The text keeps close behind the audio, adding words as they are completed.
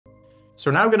So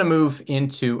we're now going to move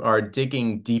into our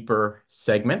digging deeper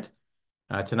segment.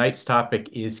 Tonight's topic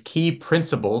is key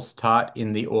principles taught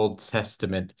in the Old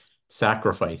Testament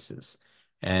sacrifices.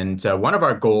 And one of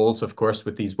our goals, of course,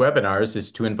 with these webinars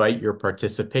is to invite your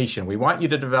participation. We want you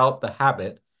to develop the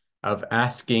habit of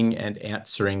asking and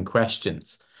answering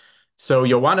questions. So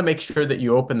you'll want to make sure that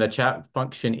you open the chat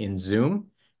function in Zoom,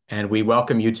 and we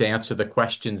welcome you to answer the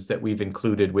questions that we've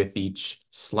included with each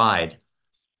slide.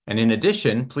 And in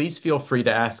addition, please feel free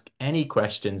to ask any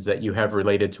questions that you have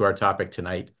related to our topic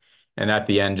tonight. And at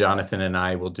the end, Jonathan and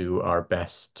I will do our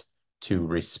best to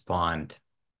respond.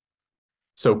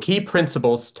 So, key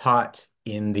principles taught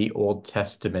in the Old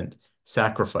Testament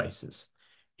sacrifices.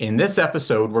 In this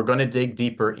episode, we're going to dig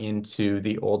deeper into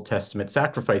the Old Testament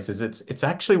sacrifices. It's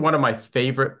actually one of my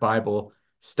favorite Bible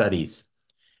studies.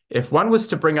 If one was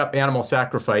to bring up animal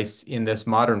sacrifice in this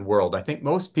modern world, I think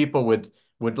most people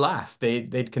would laugh.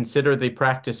 They'd consider the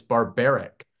practice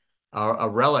barbaric, a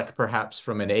relic perhaps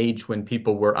from an age when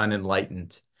people were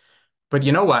unenlightened. But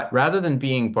you know what? Rather than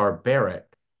being barbaric,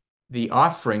 the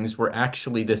offerings were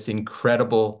actually this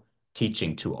incredible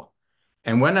teaching tool.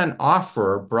 And when an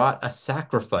offerer brought a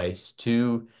sacrifice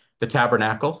to the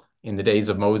tabernacle in the days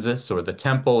of Moses or the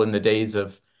temple in the days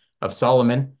of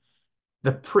Solomon,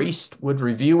 the priest would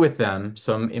review with them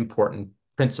some important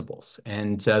principles.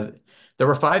 And there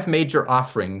were 5 major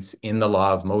offerings in the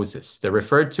law of Moses. They're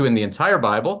referred to in the entire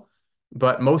Bible,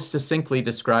 but most succinctly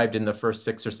described in the first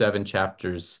 6 or 7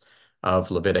 chapters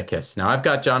of Leviticus. Now, I've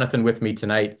got Jonathan with me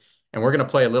tonight, and we're going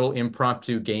to play a little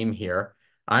impromptu game here.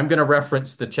 I'm going to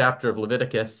reference the chapter of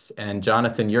Leviticus, and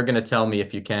Jonathan, you're going to tell me,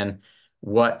 if you can,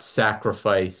 what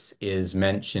sacrifice is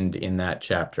mentioned in that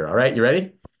chapter. All right, you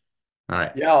ready? All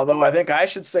right. Yeah, although I think I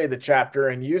should say the chapter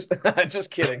and use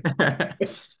just kidding. I'm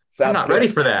Sounds not ready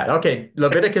good. for that. Okay,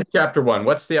 Leviticus chapter 1.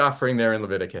 What's the offering there in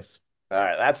Leviticus? All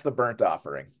right, that's the burnt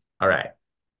offering. All right.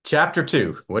 Chapter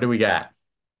 2. What do we got?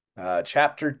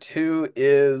 Chapter 2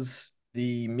 is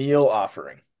the meal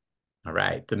offering. All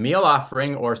right. The meal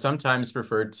offering, or sometimes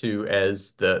referred to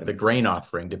as the grain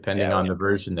offering, depending Yeah, on what- the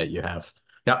version that you have.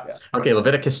 Yep. yeah. Okay,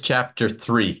 Leviticus chapter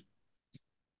 3.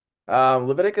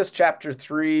 Leviticus chapter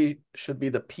 3 should be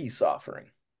the peace offering.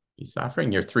 Peace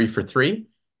offering. You're 3 for 3.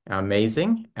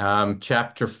 Amazing.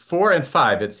 Chapter 4 and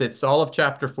 5. It's all of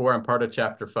chapter 4 and part of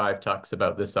chapter 5 talks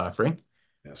about this offering.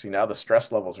 Yeah, see, now the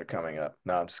stress levels are coming up.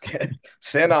 No, I'm just kidding.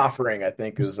 Sin offering, I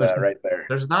think, is There's, right there.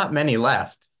 there's not many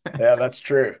left. Yeah, that's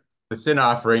true. The sin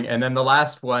offering. And then the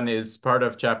last one is part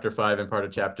of chapter 5 and part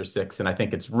of chapter 6. And I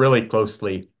think it's really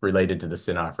closely related to the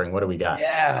sin offering. What do we got?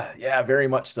 Yeah, very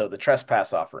much so. The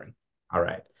trespass offering. All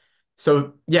right.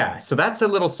 So, yeah, so that's a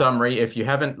little summary if you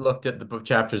haven't looked at the book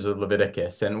chapters of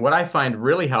Leviticus. And what I find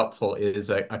really helpful is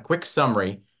a quick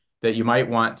summary that you might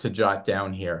want to jot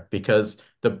down here, because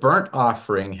the burnt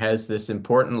offering has this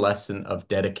important lesson of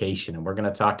dedication. And we're going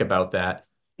to talk about that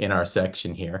in our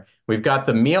section here. We've got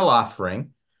the meal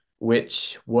offering,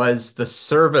 which was the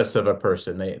service of a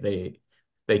person.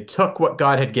 They took what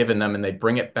God had given them and they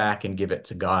bring it back and give it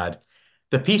to God.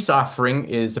 The peace offering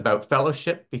is about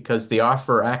fellowship because the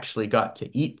offerer actually got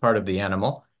to eat part of the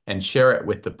animal and share it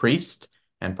with the priest,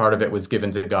 and part of it was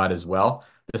given to God as well.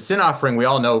 The sin offering we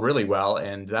all know really well,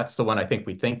 and that's the one I think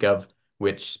we think of,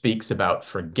 which speaks about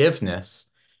forgiveness.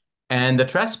 And the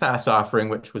trespass offering,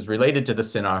 which was related to the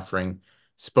sin offering,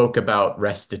 spoke about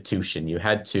restitution. You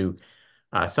had to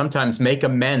sometimes make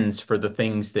amends for the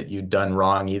things that you'd done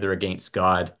wrong, either against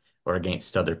God or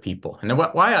against other people. And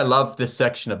why I love this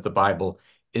section of the Bible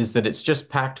is that it's just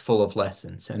packed full of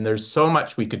lessons. And there's so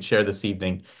much we could share this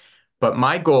evening. But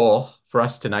my goal for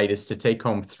us tonight is to take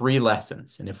home 3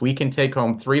 lessons. And if we can take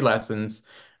home 3 lessons,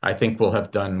 I think we'll have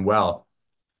done well.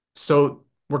 So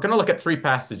we're going to look at 3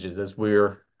 passages as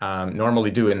we're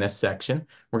normally do in this section.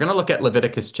 We're going to look at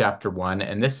Leviticus chapter 1,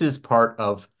 and this is part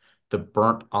of the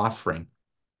burnt offering.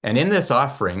 And in this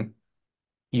offering,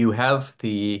 you have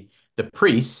the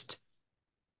priest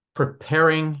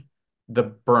preparing the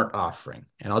burnt offering.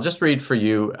 And I'll just read for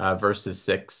you verses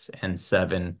 6 and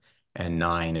 7 and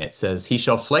 9. It says, "He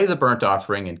shall flay the burnt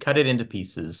offering and cut it into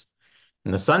pieces.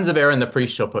 And the sons of Aaron the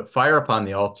priest shall put fire upon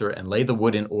the altar and lay the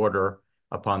wood in order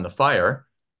upon the fire.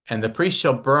 And the priest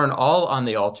shall burn all on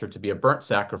the altar to be a burnt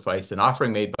sacrifice, an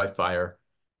offering made by fire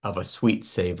of a sweet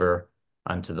savor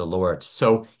unto the Lord."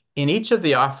 So in each of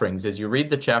the offerings, as you read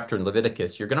the chapter in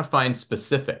Leviticus, you're going to find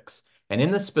specifics. And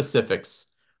in the specifics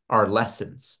are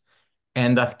lessons.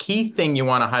 And the key thing you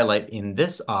want to highlight in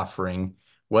this offering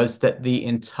was that the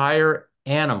entire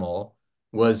animal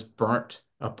was burnt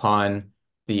upon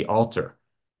the altar.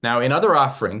 Now, in other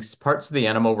offerings, parts of the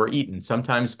animal were eaten,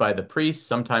 sometimes by the priest,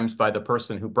 sometimes by the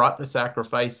person who brought the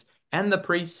sacrifice, and the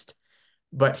priest.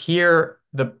 But here,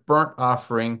 the burnt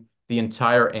offering, the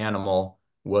entire animal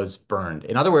was burned.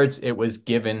 In other words, it was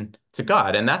given to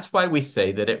God. And that's why we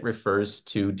say that it refers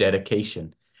to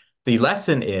dedication. The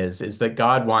lesson is that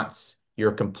God wants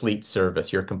your complete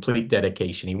service, your complete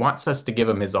dedication. He wants us to give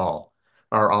him his all,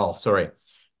 or all, sorry.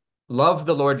 Love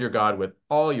the Lord your God with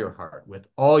all your heart, with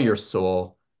all your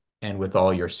soul, and with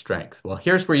all your strength. Well,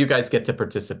 here's where you guys get to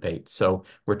participate. So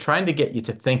we're trying to get you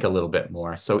to think a little bit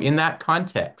more. So in that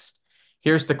context,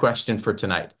 here's the question for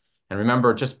tonight. And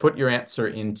remember, just put your answer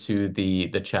into the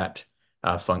chat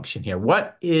function here.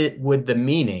 Would the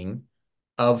meaning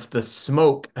of the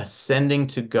smoke ascending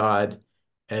to God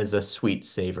as a sweet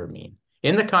savor mean?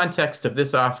 In the context of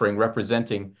this offering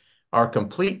representing our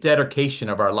complete dedication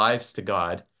of our lives to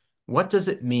God, what does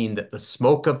it mean that the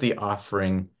smoke of the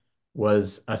offering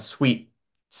was a sweet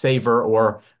savor,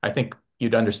 or I think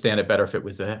you'd understand it better if it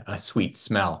was a sweet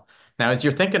smell? Now, as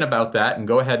you're thinking about that, and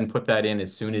go ahead and put that in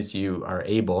as soon as you are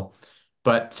able,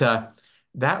 but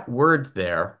that word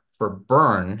there for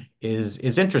burn is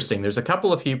interesting. There's a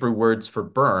couple of Hebrew words for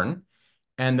burn,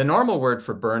 and the normal word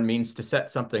for burn means to set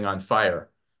something on fire.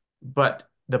 But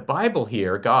the Bible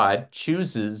here, God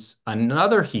chooses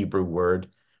another Hebrew word,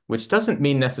 which doesn't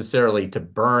mean necessarily to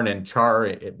burn and char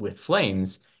it with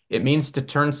flames. It means to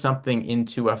turn something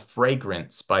into a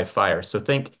fragrance by fire. So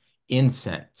think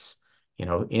incense.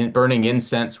 Burning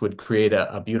incense would create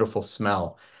a beautiful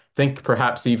smell. Think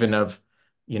perhaps even of,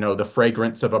 the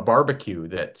fragrance of a barbecue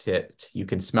that you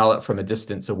can smell it from a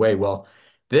distance away. Well,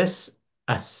 this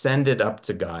ascended up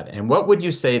to God. And what would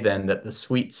you say then that the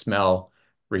sweet smell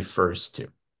refers to?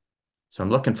 So I'm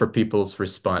looking for people's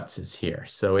responses here.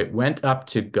 So it went up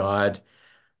to God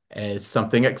as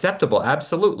something acceptable.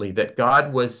 Absolutely, that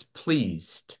God was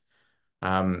pleased.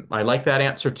 I like that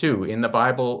answer too. In the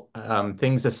Bible,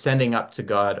 things ascending up to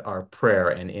God are prayer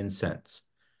and incense.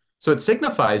 So it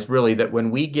signifies really that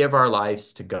when we give our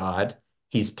lives to God,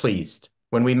 he's pleased.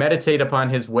 When we meditate upon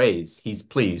his ways, he's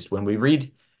pleased. When we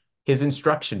read his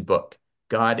instruction book,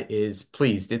 God is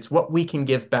pleased. It's what we can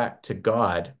give back to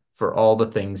God for all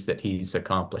the things that he's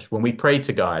accomplished. When we pray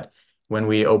to God, when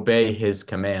we obey his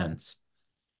commands.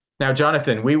 Now,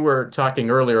 Jonathan, we were talking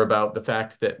earlier about the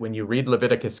fact that when you read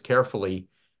Leviticus carefully,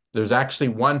 there's actually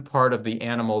one part of the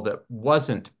animal that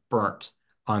wasn't burnt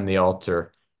on the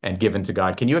altar and given to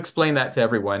God. Can you explain that to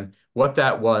everyone, what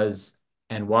that was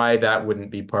and why that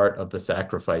wouldn't be part of the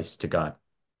sacrifice to God?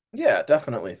 Yeah,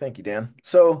 definitely. Thank you, Dan.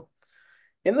 So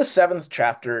in the seventh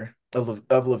chapter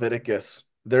of Leviticus,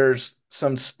 there's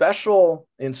some special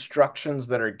instructions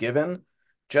that are given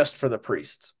just for the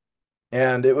priests.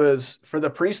 And it was for the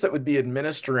priest that would be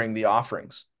administering the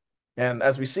offerings. And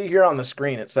as we see here on the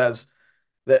screen, it says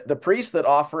that the priest that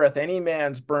offereth any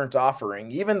man's burnt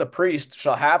offering, even the priest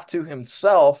shall have to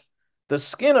himself the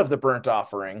skin of the burnt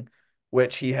offering,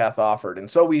 which he hath offered.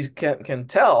 And so we can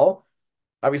tell,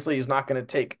 obviously, he's not going to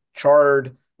take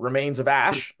charred remains of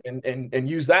ash and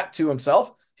use that to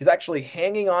himself. He's actually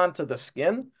hanging on to the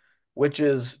skin, which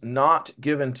is not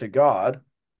given to God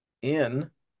in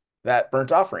that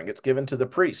burnt offering. It's given to the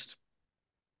priest.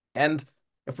 And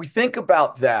if we think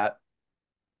about that,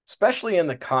 especially in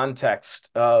the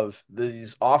context of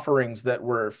these offerings that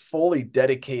were fully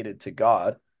dedicated to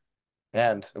God,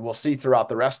 and we'll see throughout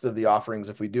the rest of the offerings,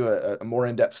 if we do a more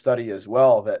in-depth study as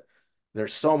well, that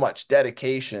there's so much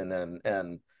dedication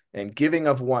and giving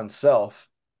of oneself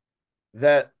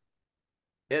that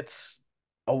it's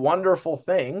a wonderful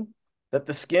thing that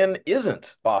the skin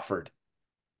isn't offered.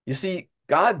 You see,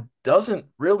 God doesn't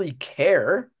really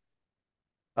care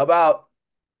about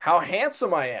how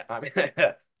handsome I am. I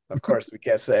mean, of course, we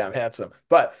can't say I'm handsome,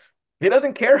 but he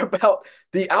doesn't care about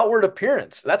the outward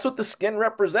appearance. That's what the skin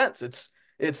represents.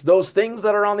 It's those things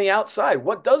that are on the outside.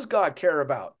 What does God care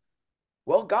about?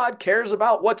 Well, God cares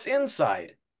about what's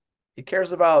inside. He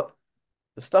cares about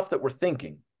the stuff that we're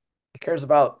thinking. He cares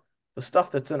about the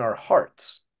stuff that's in our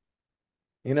hearts.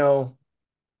 You know,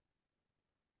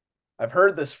 I've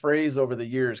heard this phrase over the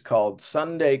years called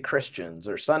Sunday Christians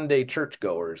or Sunday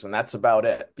churchgoers, and that's about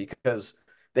it, because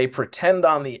they pretend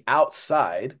on the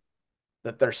outside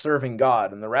that they're serving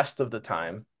God, and the rest of the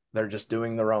time they're just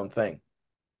doing their own thing.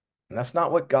 And that's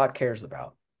not what God cares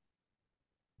about.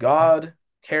 God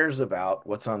cares about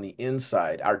what's on the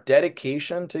inside. Our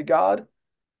dedication to God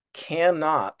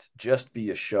cannot just be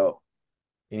a show.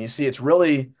 And you see, it's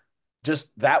really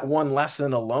just that one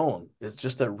lesson alone is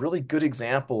just a really good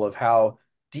example of how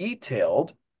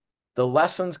detailed the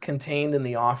lessons contained in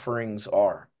the offerings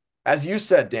are. As you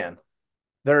said, Dan,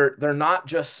 they're not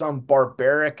just some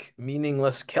barbaric,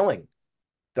 meaningless killing.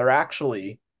 They're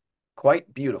actually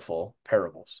quite beautiful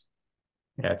parables.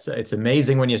 Yeah, it's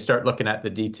amazing when you start looking at the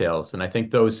details. And I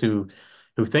think those who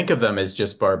think of them as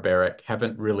just barbaric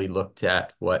haven't really looked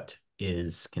at what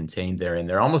is contained therein.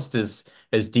 They're almost as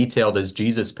detailed as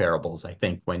Jesus parables, I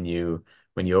think, when you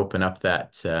open up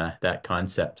that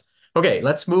concept. Okay,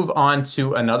 let's move on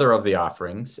to another of the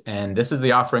offerings. And this is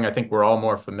the offering I think we're all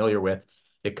more familiar with.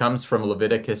 It comes from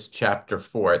Leviticus chapter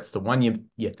 4. It's the one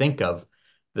you think of,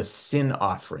 the sin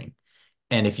offering.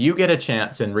 And if you get a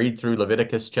chance and read through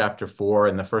Leviticus chapter 4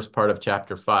 and the first part of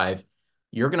chapter 5,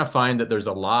 you're going to find that there's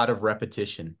a lot of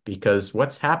repetition because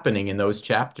what's happening in those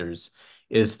chapters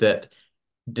is that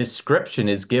description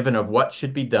is given of what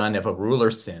should be done if a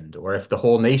ruler sinned, or if the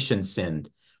whole nation sinned,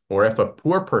 or if a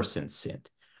poor person sinned.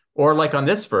 Or, like on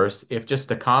this verse, if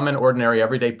just a common, ordinary,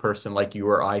 everyday person like you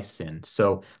or I sinned.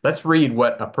 So let's read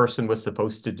what a person was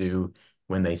supposed to do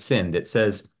when they sinned. It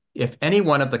says, if any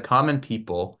one of the common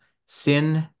people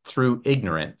sin through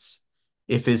ignorance,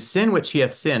 if his sin which he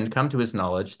hath sinned come to his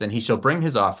knowledge, then he shall bring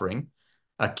his offering,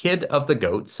 a kid of the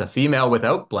goats, a female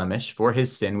without blemish, for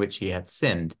his sin which he hath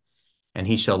sinned, and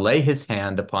he shall lay his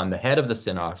hand upon the head of the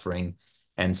sin offering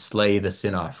and slay the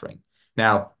sin offering.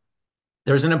 Now,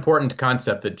 there's an important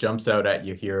concept that jumps out at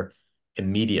you here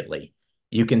immediately.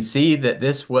 You can see that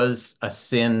this was a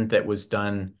sin that was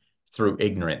done through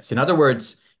ignorance. In other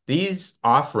words, these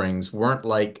offerings weren't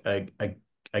like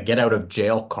a get out of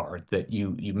jail card that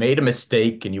you made a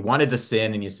mistake and you wanted to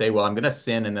sin and you say, well, I'm going to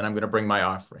sin and then I'm going to bring my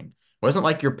offering. It wasn't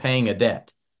like you're paying a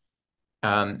debt.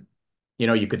 Um,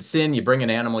 you could sin, you bring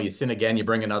an animal, you sin again, you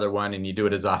bring another one, and you do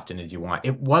it as often as you want.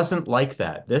 It wasn't like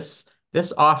that. This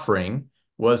offering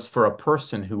was for a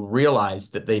person who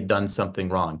realized that they'd done something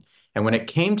wrong. And when it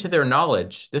came to their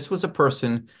knowledge, this was a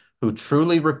person who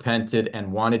truly repented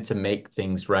and wanted to make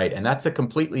things right. And that's a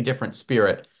completely different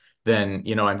spirit than,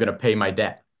 I'm going to pay my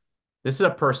debt. This is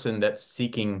a person that's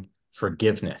seeking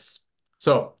forgiveness.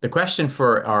 So the question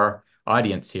for our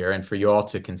audience here and for you all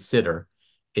to consider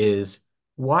is,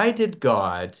 why did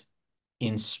God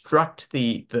instruct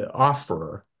the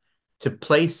offerer to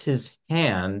place his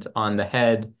hand on the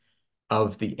head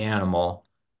of the animal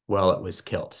while it was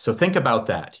killed? So think about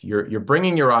that. You're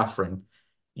bringing your offering.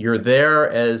 You're there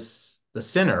as the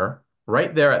sinner,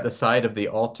 right there at the side of the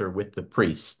altar with the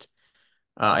priest.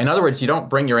 In other words, you don't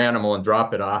bring your animal and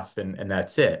drop it off and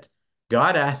that's it.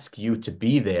 God asks you to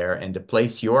be there and to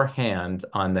place your hand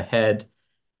on the head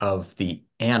of the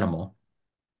animal.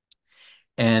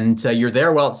 And you're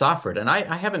there while it's offered. And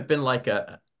I haven't been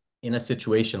in a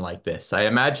situation like this. I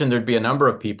imagine there'd be a number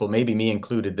of people, maybe me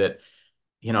included, that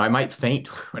I might faint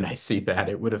when I see that.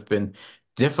 It would have been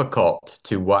difficult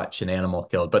to watch an animal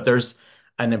killed, but there's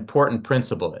an important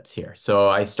principle that's here. So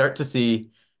I start to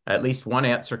see at least one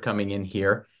answer coming in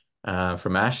here.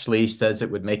 From Ashley says it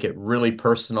would make it really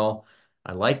personal.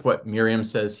 I like what Miriam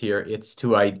says here. It's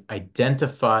to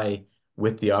identify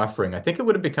with the offering. I think it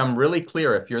would have become really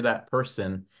clear if you're that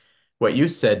person, what you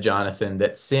said, Jonathan,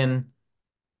 that sin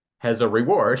has a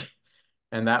reward,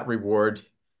 and that reward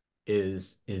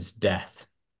is death.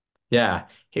 Yeah,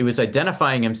 he was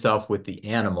identifying himself with the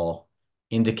animal,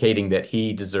 indicating that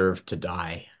he deserved to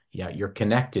die. Yeah, you're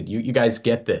connected. You guys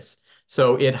get this.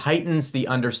 So it heightens the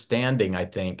understanding, I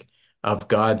think, of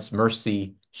God's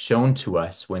mercy shown to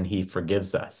us when he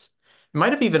forgives us. It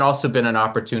might have even also been an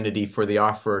opportunity for the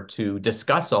offerer to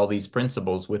discuss all these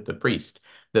principles with the priest,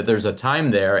 that there's a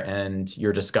time there and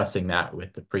you're discussing that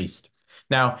with the priest.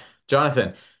 Now,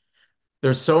 Jonathan,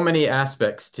 there's so many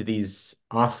aspects to these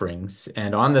offerings,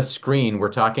 and on the screen,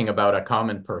 we're talking about a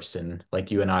common person like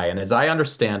you and I. And as I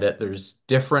understand it, there's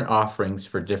different offerings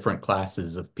for different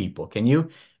classes of people. Can you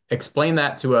explain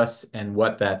that to us and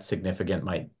what that significant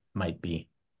might be?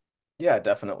 Yeah,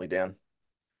 definitely, Dan.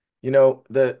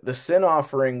 The sin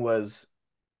offering was,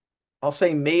 I'll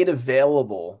say, made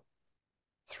available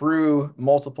through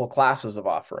multiple classes of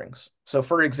offerings. So,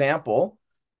 for example,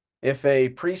 if a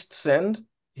priest sinned,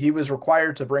 he was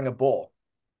required to bring a bull.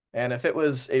 And if it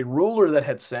was a ruler that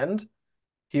had sinned,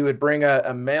 he would bring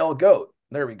a male goat.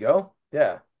 There we go.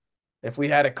 Yeah. If we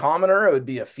had a commoner, it would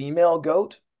be a female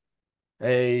goat.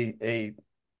 A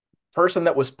person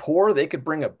that was poor, they could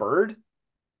bring a bird.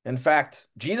 In fact,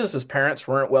 Jesus's parents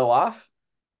weren't well off.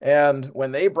 And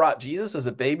when they brought Jesus as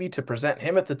a baby to present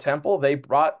him at the temple, they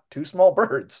brought two small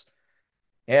birds.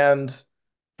 And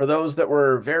for those that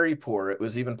were very poor, it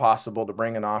was even possible to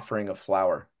bring an offering of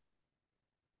flour.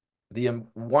 The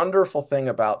wonderful thing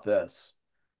about this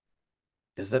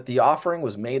is that the offering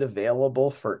was made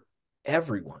available for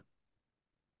everyone.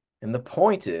 And the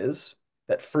point is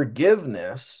that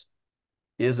forgiveness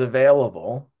is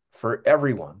available for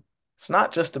everyone. It's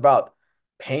not just about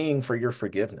paying for your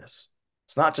forgiveness.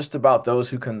 It's not just about those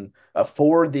who can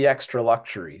afford the extra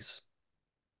luxuries.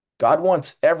 God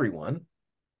wants everyone,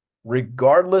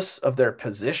 regardless of their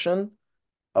position,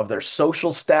 of their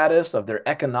social status, of their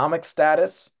economic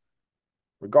status,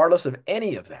 regardless of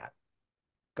any of that.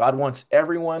 God wants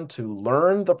everyone to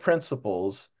learn the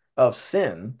principles of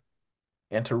sin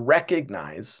and to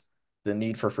recognize the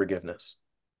need for forgiveness.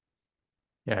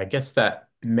 Yeah, I guess that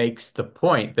makes the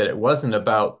point that it wasn't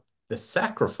about the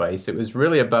sacrifice. It was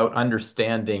really about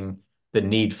understanding the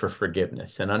need for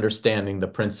forgiveness and understanding the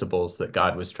principles that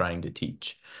God was trying to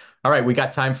teach. All right, we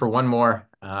got time for one more,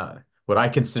 what I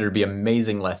consider to be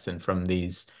amazing lesson from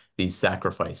these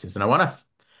sacrifices. And I want to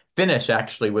finish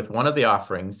actually with one of the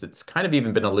offerings that's kind of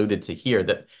even been alluded to here,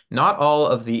 that not all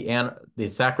of the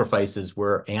sacrifices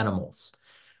were animals.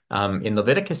 In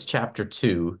Leviticus chapter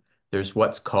 2, there's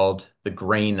what's called the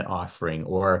grain offering,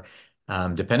 or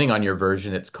depending on your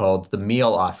version, it's called the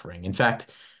meal offering. In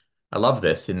fact, I love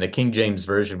this. In the King James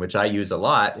Version, which I use a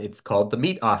lot, it's called the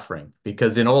meat offering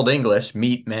because in Old English,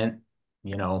 meat meant,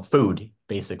 food,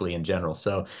 basically in general.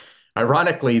 So,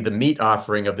 ironically, the meat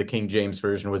offering of the King James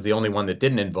Version was the only one that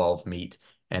didn't involve meat,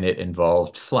 and it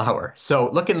involved flour. So,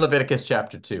 look in Leviticus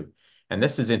chapter 2. And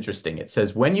this is interesting. It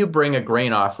says, when you bring a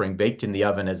grain offering baked in the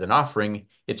oven as an offering,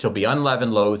 it shall be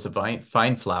unleavened loaves of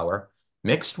fine flour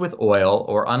mixed with oil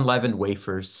or unleavened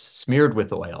wafers smeared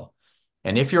with oil.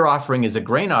 And if your offering is a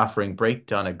grain offering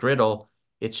baked on a griddle,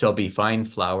 it shall be fine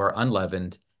flour,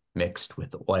 unleavened, mixed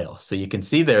with oil. So you can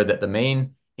see there that the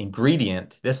main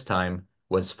ingredient this time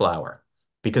was flour,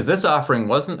 because this offering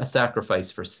wasn't a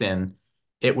sacrifice for sin.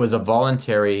 It was a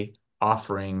voluntary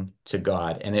offering to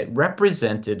God, and it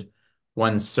represented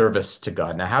one's service to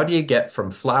God. Now, how do you get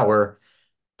from flour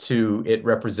to it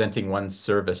representing one's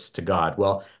service to God?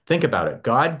 Well, think about it.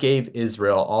 God gave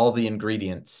Israel all the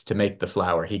ingredients to make the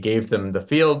flour. He gave them the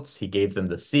fields, he gave them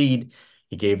the seed,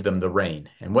 he gave them the rain.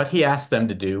 And what he asked them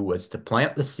to do was to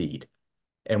plant the seed.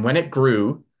 And when it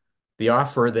grew, the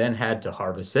offerer then had to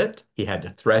harvest it, he had to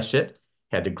thresh it,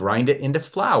 had to grind it into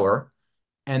flour,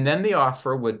 and then the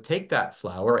offerer would take that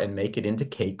flour and make it into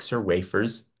cakes or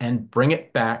wafers and bring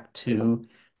it back to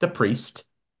the priest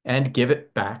and give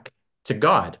it back to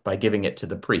God by giving it to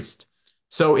the priest.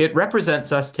 So it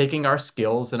represents us taking our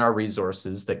skills and our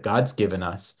resources that God's given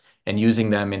us and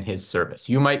using them in his service.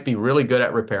 You might be really good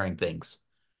at repairing things.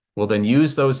 Well, then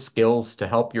use those skills to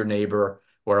help your neighbor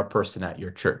or a person at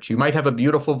your church. You might have a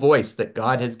beautiful voice that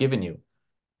God has given you.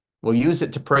 Well, use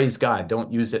it to praise God.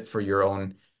 Don't use it for your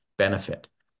own benefit.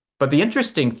 But the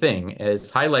interesting thing,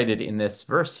 as highlighted in this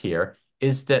verse here,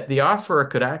 is that the offerer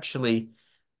could actually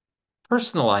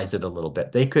personalize it a little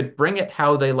bit. They could bring it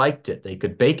how they liked it. They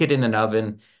could bake it in an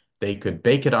oven. They could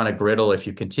bake it on a griddle. If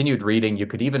you continued reading, you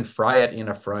could even fry it in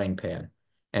a frying pan.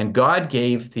 And God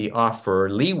gave the offerer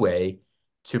leeway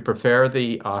to prepare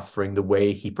the offering the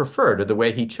way he preferred or the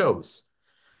way he chose.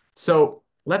 So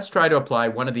let's try to apply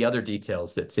one of the other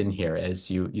details that's in here as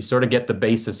you sort of get the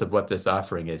basis of what this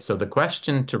offering is. So the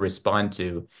question to respond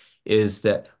to is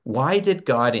that why did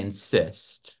God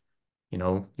insist,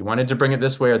 you wanted to bring it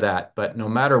this way or that, but no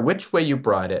matter which way you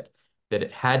brought it, that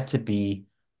it had to be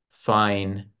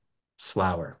fine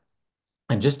flour?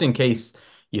 And just in case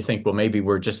you think, well, maybe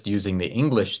we're just using the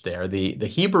English there, the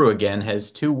Hebrew again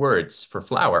has two words for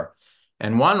flour.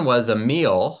 And one was a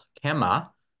meal, kema,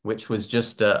 which was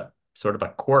just a sort of a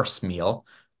coarse meal.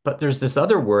 But there's this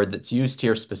other word that's used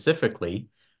here specifically,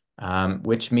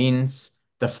 which means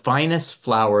the finest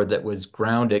flour that was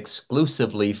ground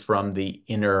exclusively from the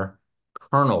inner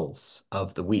kernels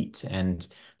of the wheat. And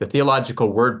the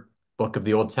theological word book of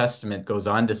the Old Testament goes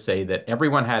on to say that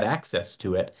everyone had access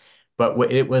to it,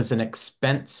 but it was an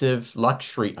expensive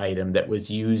luxury item that was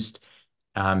used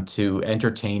to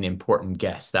entertain important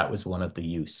guests. That was one of the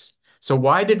use. So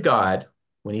why did God,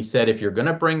 when he said, if you're going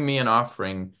to bring me an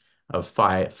offering of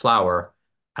flour,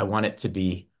 I want it to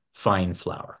be fine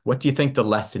flour? What do you think the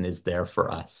lesson is there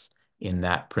for us in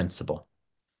that principle?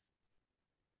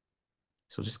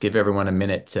 So just give everyone a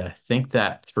minute to think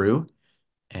that through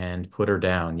and put her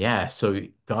down. Yeah, so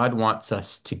God wants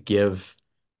us to give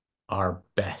our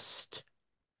best.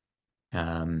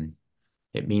 Um,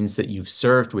 it means that you've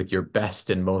served with your best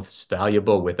and most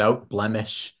valuable without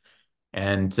blemish.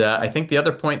 And I think the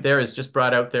other point there is just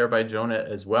brought out there by Jonah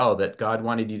as well, that God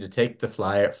wanted you to take the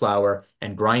flour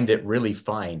and grind it really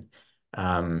fine,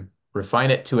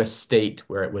 refine it to a state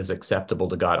where it was acceptable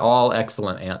to God. All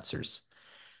excellent answers.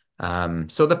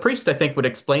 So the priest, I think, would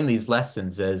explain these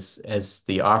lessons as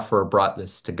the offerer brought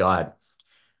this to God.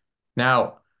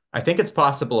 Now, I think it's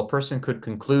possible a person could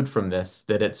conclude from this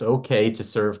that it's okay to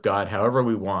serve God however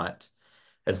we want,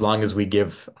 as long as we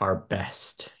give our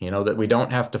best, that we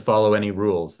don't have to follow any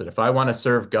rules, that if I want to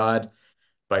serve God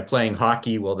by playing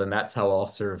hockey, well, then that's how I'll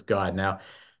serve God. Now,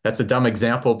 that's a dumb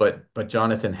example, but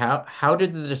Jonathan, how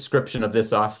did the description of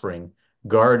this offering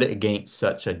guard against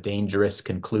such a dangerous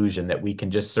conclusion that we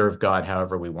can just serve God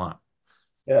however we want?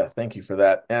 Yeah, thank you for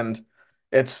that. And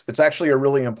it's actually a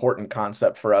really important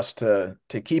concept for us to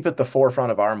keep at the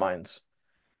forefront of our minds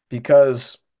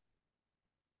because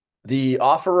the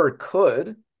offerer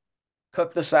could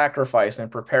cook the sacrifice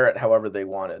and prepare it however they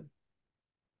wanted.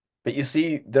 But you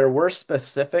see, there were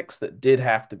specifics that did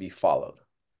have to be followed.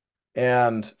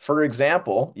 And for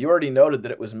example, you already noted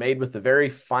that it was made with the very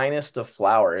finest of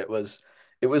flour. It was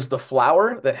the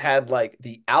flour that had like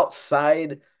the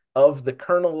outside of the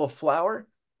kernel of flour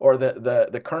or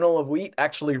the kernel of wheat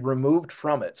actually removed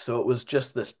from it. So it was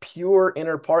just this pure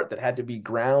inner part that had to be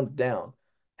ground down.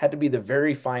 Had to be the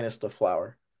very finest of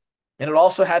flour. And it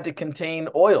also had to contain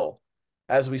oil,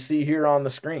 as we see here on the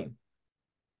screen.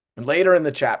 And later in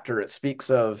the chapter, it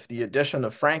speaks of the addition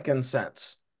of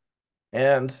frankincense.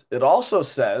 And it also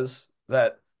says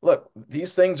that, look,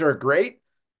 these things are great.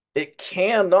 It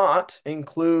cannot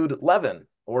include leaven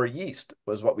or yeast,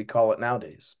 was what we call it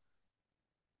nowadays.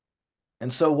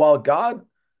 And so while God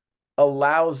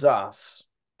allows us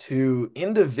to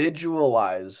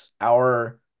individualize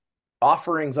our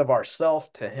offerings of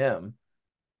ourself to Him,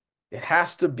 it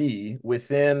has to be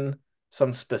within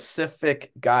some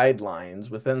specific guidelines,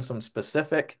 within some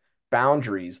specific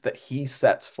boundaries that He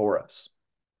sets for us.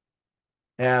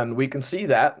 And we can see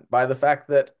that by the fact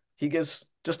that He gives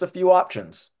just a few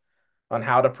options on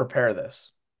how to prepare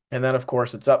this. And then, of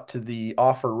course, it's up to the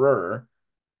offerer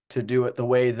to do it the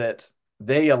way that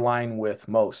they align with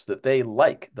most, that they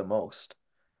like the most,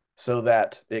 so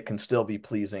that it can still be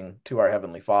pleasing to our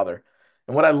Heavenly Father.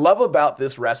 And what I love about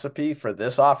this recipe for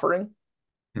this offering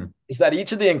Hmm. is that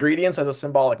each of the ingredients has a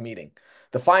symbolic meaning.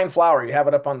 The fine flour, you have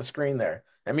it up on the screen there.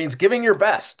 That means giving your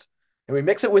best. And we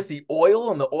mix it with the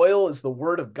oil, and the oil is the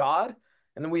word of God.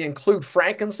 And then we include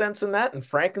frankincense in that. And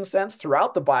frankincense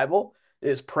throughout the Bible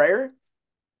is prayer.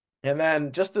 And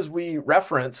then, just as we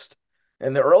referenced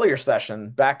in the earlier session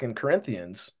back in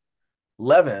Corinthians,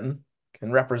 leaven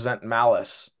can represent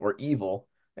malice or evil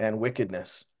and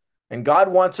wickedness. And God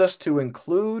wants us to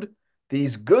include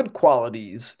these good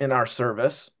qualities in our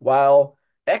service while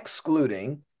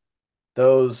excluding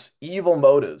those evil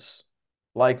motives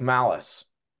like malice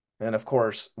and, of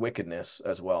course, wickedness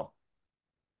as well.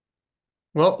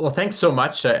 Well, thanks so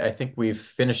much. I think we've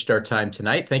finished our time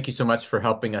tonight. Thank you so much for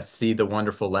helping us see the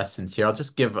wonderful lessons here. I'll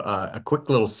just give a quick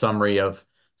little summary of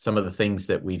some of the things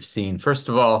that we've seen. First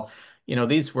of all,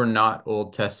 these were not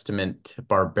Old Testament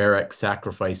barbaric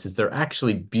sacrifices. They're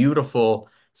actually beautiful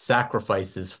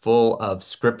sacrifices full of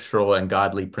scriptural and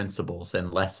godly principles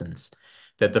and lessons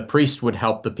that the priest would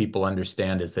help the people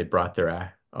understand as they brought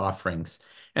their offerings.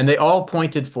 And they all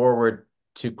pointed forward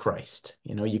to Christ.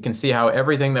 You can see how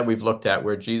everything that we've looked at,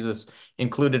 where Jesus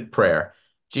included prayer,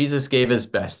 Jesus gave His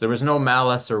best. There was no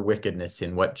malice or wickedness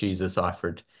in what Jesus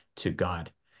offered to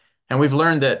God. And we've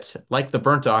learned that, like the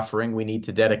burnt offering, we need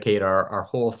to dedicate our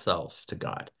whole selves to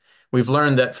God. We've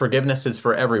learned that forgiveness is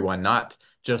for everyone, not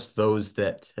just those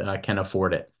that can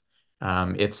afford it.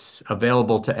 It's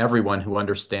available to everyone who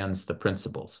understands the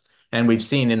principles. And we've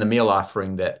seen in the meal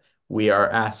offering that we are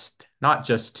asked not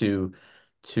just to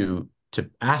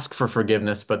ask for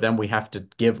forgiveness, but then we have to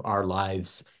give our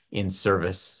lives in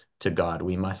service to God.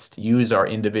 We must use our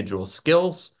individual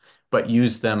skills, but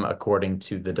use them according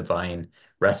to the divine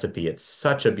recipe. It's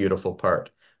such a beautiful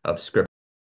part of Scripture.